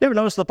 You ever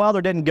notice the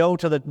father didn't go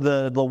to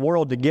the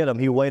world to get him?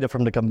 He waited for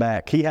him to come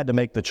back. He had to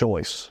make the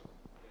choice.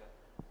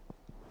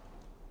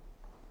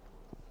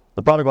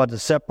 The prodigal had to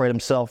separate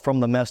himself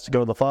from the mess to go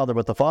to the father,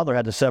 but the father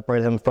had to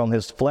separate him from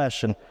his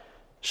flesh and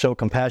show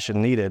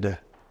compassion needed.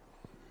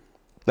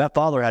 That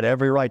father had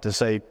every right to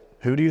say,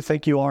 who do you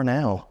think you are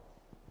now?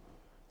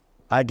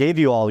 I gave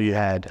you all you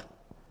had.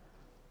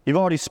 You've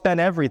already spent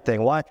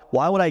everything. Why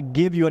would I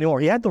give you any more?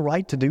 He had the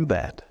right to do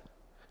that.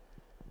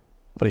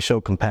 But he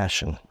showed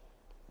compassion.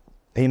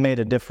 He made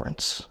a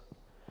difference.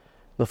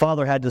 The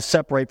father had to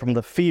separate from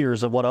the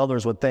fears of what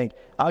others would think.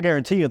 I'll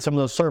guarantee you that some of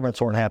those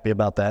servants weren't happy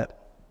about that.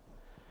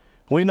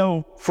 We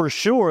know for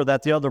sure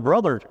that the other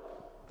brother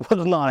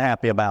was not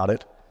happy about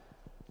it.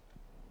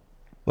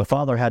 The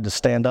father had to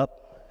stand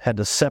up, had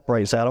to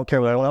separate, say, I don't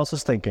care what anyone else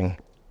is thinking.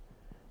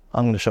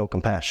 I'm going to show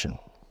compassion.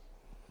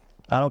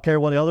 I don't care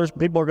what the other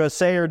people are going to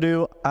say or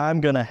do. I'm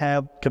going to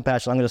have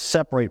compassion. I'm going to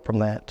separate from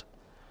that.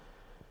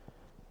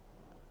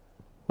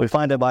 We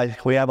find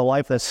that we have a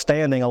life that's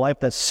standing, a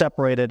life that's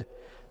separated.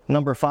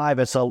 Number 5,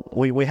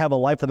 we have a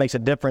life that makes a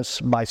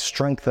difference by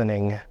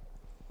strengthening.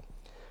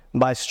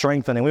 By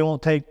strengthening. We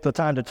won't take the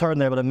time to turn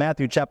there, but in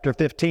Matthew chapter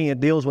 15, it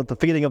deals with the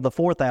feeding of the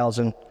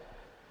 4,000.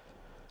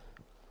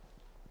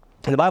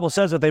 And the Bible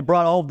says that they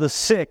brought all of the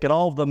sick and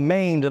all of the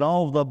maimed and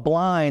all of the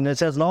blind. It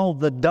says and all of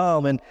the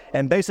dumb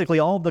and basically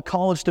all of the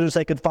college students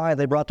they could find,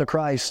 they brought to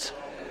Christ.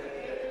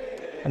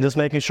 I'm just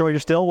making sure you're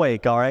still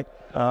awake, all right?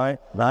 All right.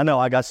 I know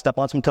I got to step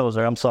on some toes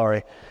there. I'm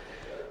sorry.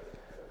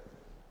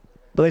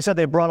 But they said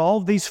they brought all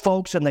of these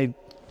folks and they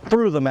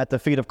threw them at the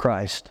feet of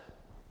Christ.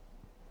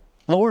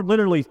 The word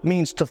literally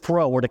means to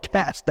throw or to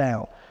cast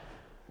down.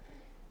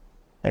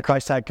 And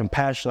Christ had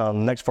compassion on them.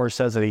 The next verse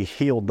says that he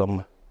healed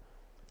them,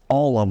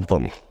 all of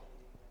them.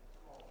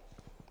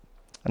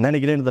 And then you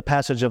get into the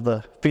passage of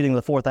the feeding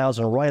the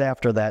 4,000 right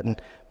after that in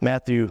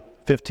Matthew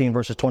 15,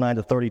 verses 29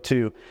 to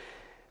 32.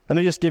 Let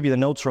me just give you the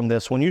notes from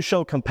this. When you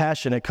show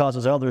compassion, it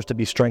causes others to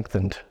be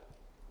strengthened.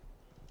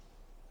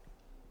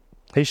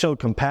 He showed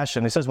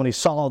compassion. He says when he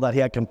saw all that, he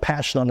had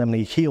compassion on them and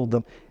he healed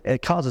them.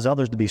 It causes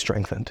others to be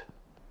strengthened.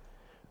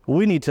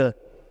 We need to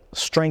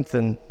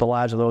strengthen the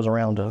lives of those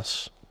around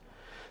us.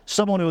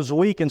 Someone who is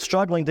weak and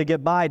struggling to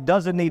get by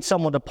doesn't need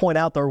someone to point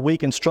out they're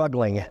weak and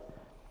struggling.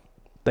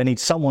 They need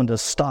someone to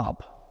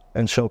stop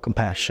and show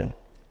compassion.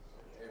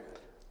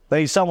 They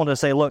need someone to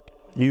say, look,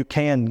 you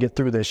can get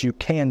through this. You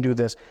can do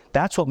this.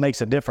 That's what makes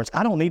a difference.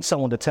 I don't need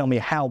someone to tell me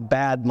how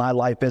bad my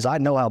life is. I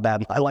know how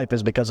bad my life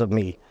is because of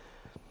me.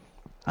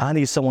 I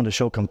need someone to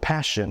show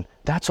compassion.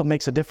 That's what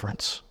makes a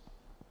difference.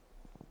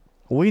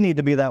 We need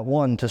to be that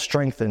one to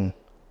strengthen.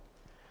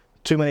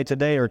 Too many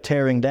today are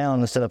tearing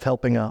down instead of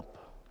helping up.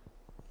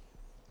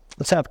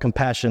 Let's have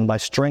compassion by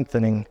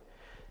strengthening.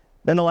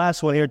 Then the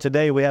last one here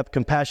today, we have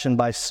compassion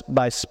by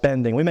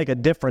spending. We make a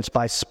difference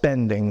by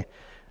spending.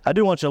 I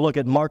do want you to look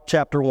at Mark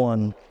chapter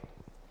 1.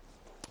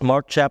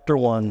 Mark chapter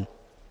 1.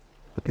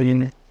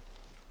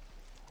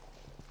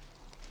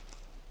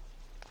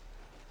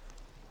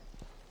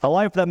 A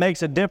life that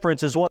makes a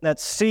difference is one that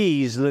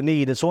sees the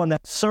need. It's one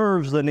that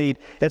serves the need.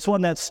 It's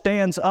one that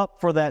stands up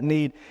for that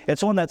need.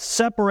 It's one that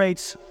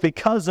separates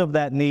because of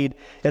that need.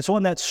 It's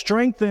one that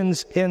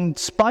strengthens in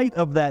spite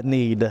of that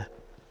need.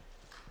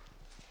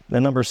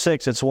 Then number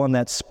 6, it's one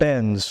that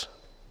spends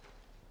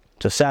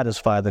to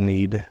satisfy the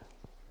need.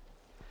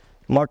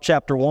 Mark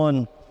chapter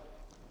 1.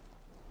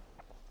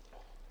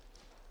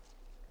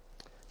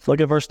 Let's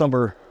look at verse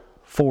number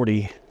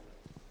 40.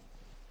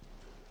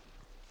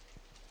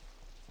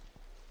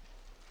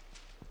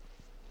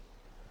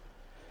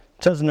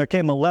 It says, and there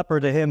came a leper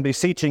to him,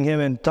 beseeching him,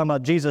 and talking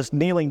about Jesus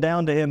kneeling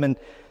down to him and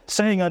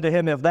saying unto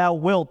him, if thou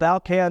wilt, thou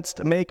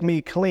canst make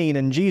me clean.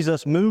 And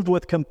Jesus, moved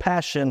with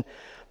compassion,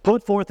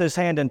 put forth his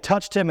hand and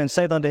touched him and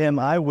said unto him,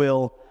 I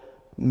will,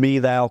 be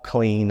thou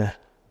clean. You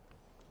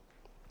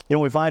know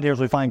what we find here is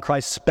we find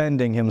Christ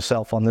spending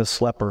himself on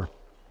this leper.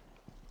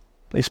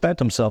 He spent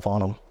himself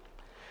on him.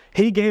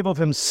 He gave of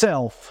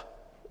himself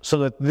so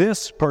that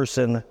this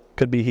person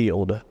could be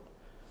healed.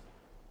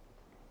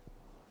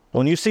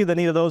 When you see the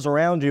need of those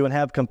around you and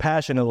have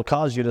compassion, it will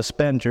cause you to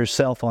spend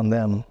yourself on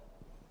them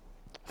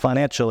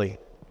financially.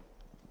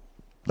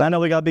 I know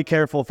we got to be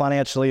careful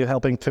financially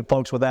helping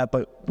folks with that,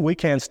 but we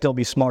can still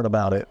be smart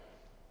about it.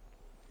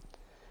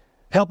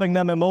 Helping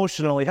them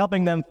emotionally,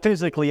 helping them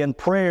physically in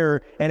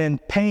prayer and in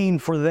pain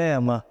for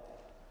them. You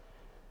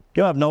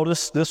know, I've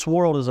noticed this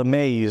world is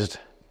amazed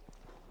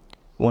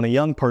when a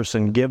young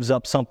person gives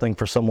up something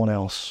for someone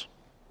else.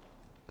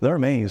 They're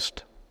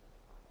amazed.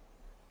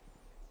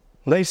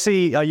 They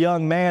see a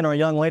young man or a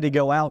young lady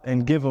go out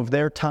and give of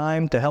their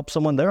time to help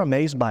someone. They're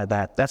amazed by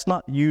that. That's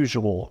not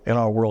usual in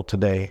our world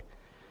today.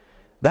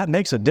 That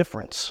makes a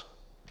difference.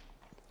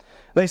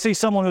 They see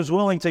someone who's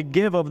willing to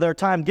give of their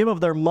time, give of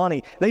their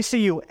money. They see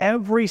you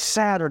every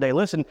Saturday.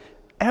 Listen,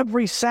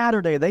 every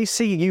Saturday they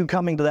see you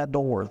coming to that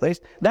door.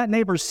 That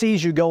neighbor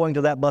sees you going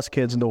to that bus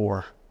kid's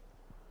door.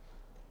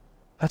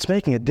 That's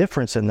making a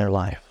difference in their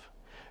life.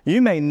 You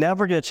may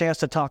never get a chance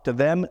to talk to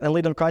them and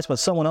lead them to Christ, but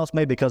someone else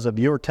may because of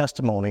your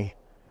testimony,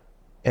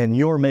 and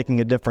you're making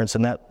a difference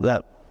in that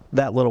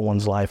little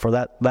one's life or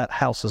that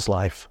house's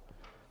life.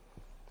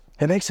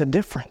 It makes a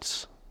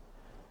difference.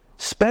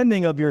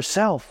 Spending of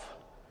yourself.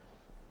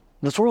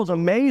 This world's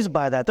amazed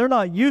by that. They're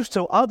not used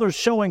to others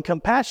showing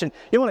compassion.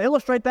 You want to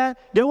illustrate that?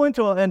 Go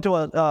into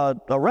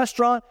a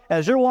restaurant.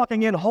 As you're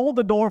walking in, hold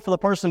the door for the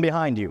person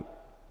behind you.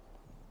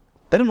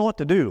 They don't know what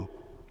to do.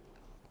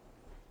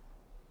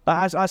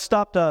 I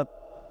stopped, I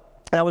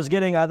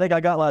think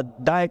I got a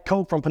Diet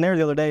Coke from Panera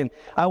the other day, and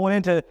I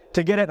went in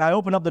to get it, and I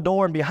opened up the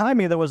door, and behind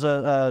me there was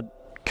a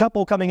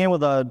couple coming in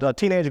with a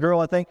teenage girl,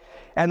 I think,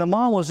 and the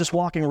mom was just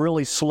walking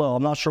really slow.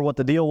 I'm not sure what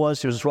the deal was.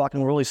 She was just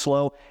walking really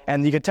slow,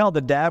 and you could tell the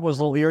dad was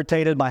a little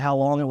irritated by how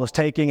long it was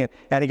taking,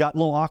 and he got a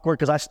little awkward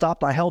because I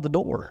stopped and I held the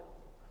door.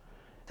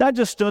 And I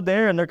just stood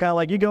there, and they're kind of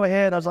like, you go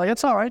ahead. I was like,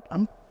 it's all right.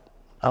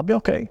 I'll be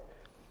okay.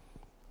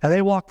 And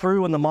they walked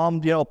through, and the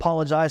mom,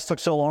 apologized. Took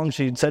so long.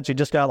 She said she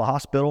just got out of the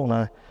hospital, and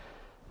I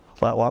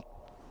thought, well,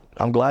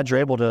 I'm glad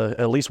you're able to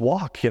at least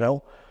walk, And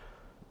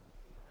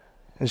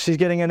she's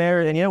getting in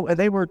there, and and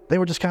they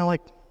were just kind of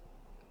like,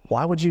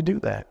 why would you do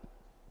that?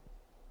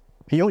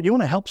 You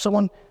want to help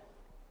someone?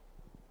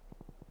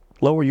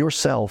 Lower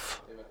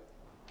yourself,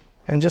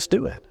 and just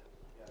do it.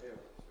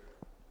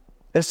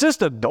 It's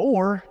just a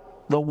door.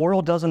 The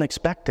world doesn't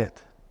expect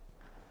it.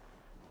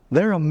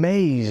 They're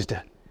amazed.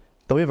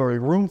 We have a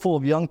room full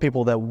of young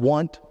people that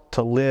want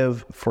to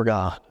live for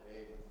God.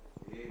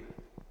 And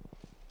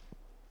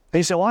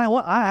you say, well,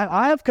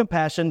 I have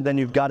compassion, then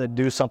you've got to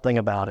do something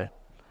about it.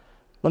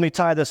 Let me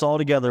tie this all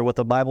together with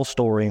a Bible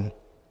story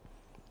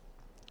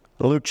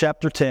Luke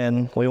chapter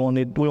 10, we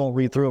won't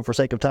read through it for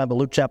sake of time, but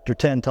Luke chapter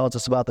 10 tells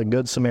us about the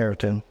Good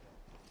Samaritan.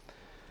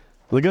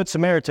 The Good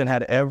Samaritan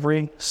had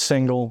every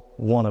single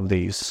one of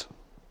these.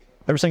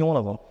 Every single one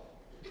of them.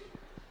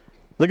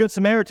 The Good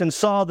Samaritan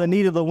saw the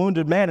need of the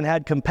wounded man and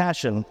had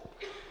compassion.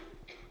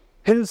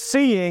 His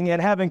seeing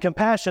and having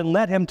compassion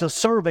led him to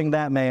serving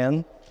that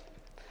man.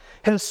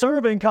 His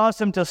serving caused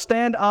him to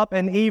stand up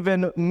and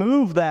even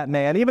move that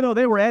man, even though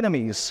they were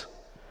enemies.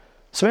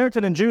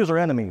 Samaritan and Jews are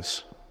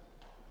enemies.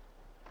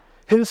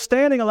 His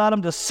standing allowed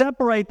him to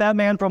separate that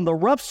man from the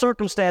rough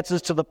circumstances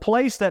to the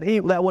place that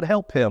would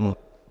help him.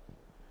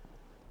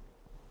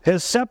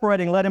 His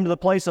separating led him to the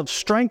place of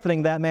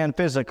strengthening that man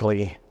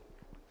physically.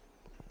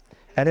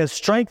 And his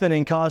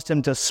strengthening caused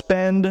him to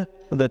spend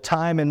the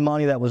time and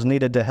money that was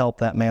needed to help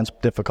that man's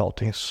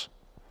difficulties.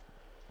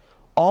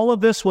 All of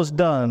this was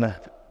done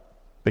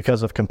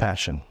because of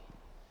compassion.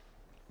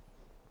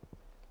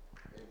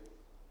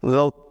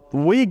 Though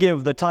we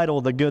give the title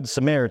the Good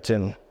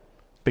Samaritan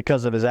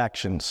because of his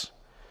actions.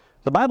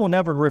 The Bible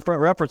never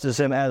references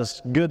him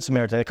as Good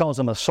Samaritan. It calls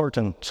him a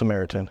certain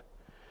Samaritan.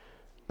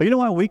 But you know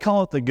why we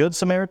call it the Good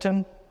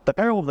Samaritan? The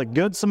parable of the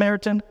Good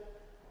Samaritan?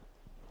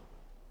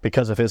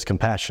 Because of his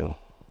compassion.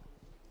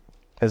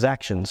 His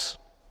actions.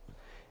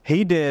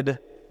 He did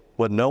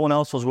what no one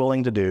else was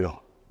willing to do,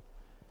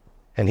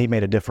 and he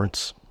made a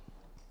difference.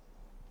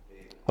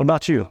 What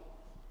about you?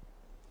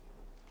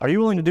 Are you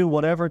willing to do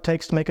whatever it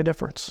takes to make a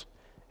difference?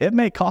 It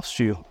may cost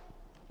you.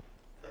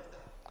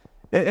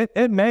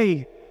 It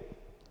may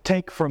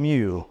take from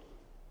you.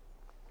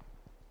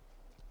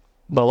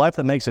 But a life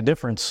that makes a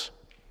difference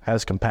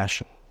has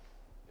compassion.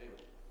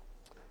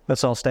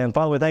 Let's all stand.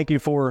 Father, we thank you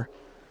for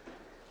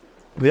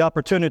the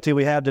opportunity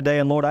we have today.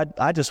 And Lord,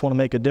 I just want to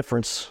make a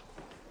difference